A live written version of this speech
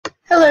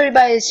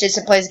everybody, it's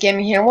Jason Plays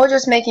Gaming here. We're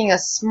just making a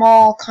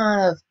small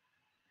kind of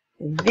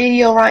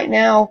video right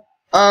now.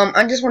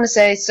 I just want to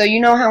say, so you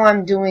know how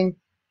I'm doing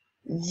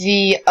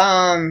the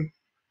I'm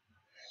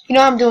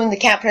doing the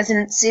Cat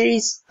President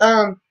series,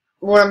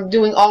 where I'm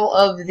doing all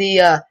of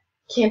the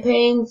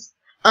campaigns.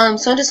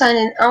 So I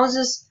decided I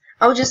was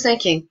just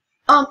thinking,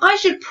 I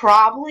should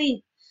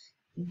probably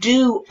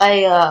do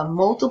a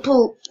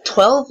multiple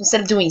 12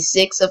 instead of doing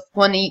 6 of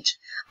one each.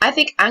 I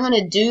think I'm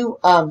gonna do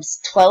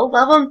 12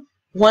 of them.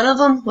 One of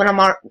them,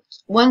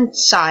 one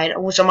side,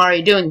 which I'm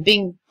already doing,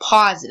 being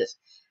positive,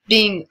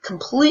 being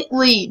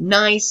completely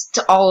nice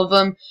to all of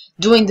them,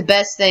 doing the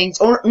best things.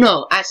 Or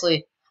no,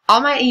 actually, I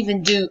might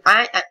even do.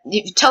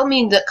 If you tell me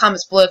in the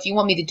comments below if you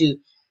want me to do,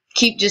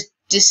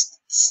 just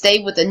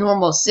stay with the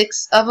normal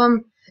 6 of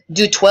them,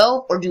 do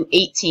 12 or do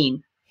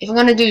 18. If I'm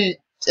gonna do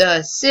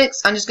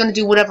 6, I'm just gonna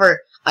do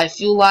whatever I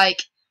feel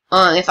like.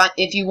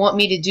 If you want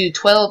me to do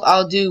 12,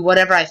 I'll do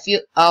whatever I feel.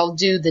 I'll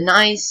do the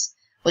nice,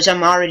 which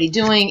I'm already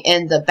doing,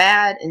 and the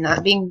bad and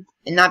not being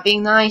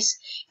nice.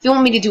 If you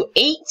want me to do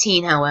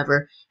 18,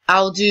 however,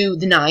 I'll do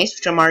the nice,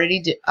 which I'm already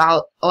do.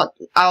 I'll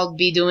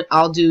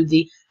do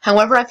the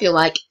however I feel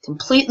like,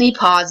 completely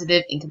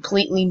positive and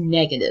completely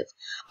negative.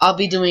 I'll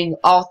be doing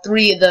all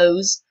 3 of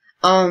those.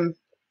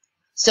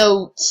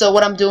 So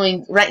what I'm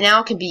doing right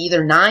now can be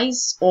either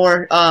nice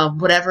or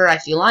whatever I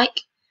feel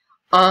like.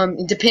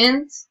 It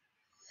depends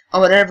on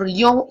whatever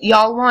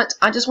y'all want.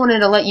 I just wanted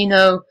to let you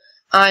know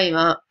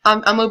I'm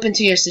open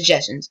to your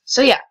suggestions.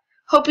 So yeah,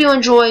 hope you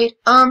enjoyed.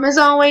 As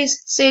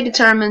always, stay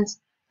determined.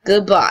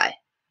 Goodbye.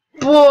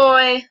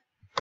 Boy.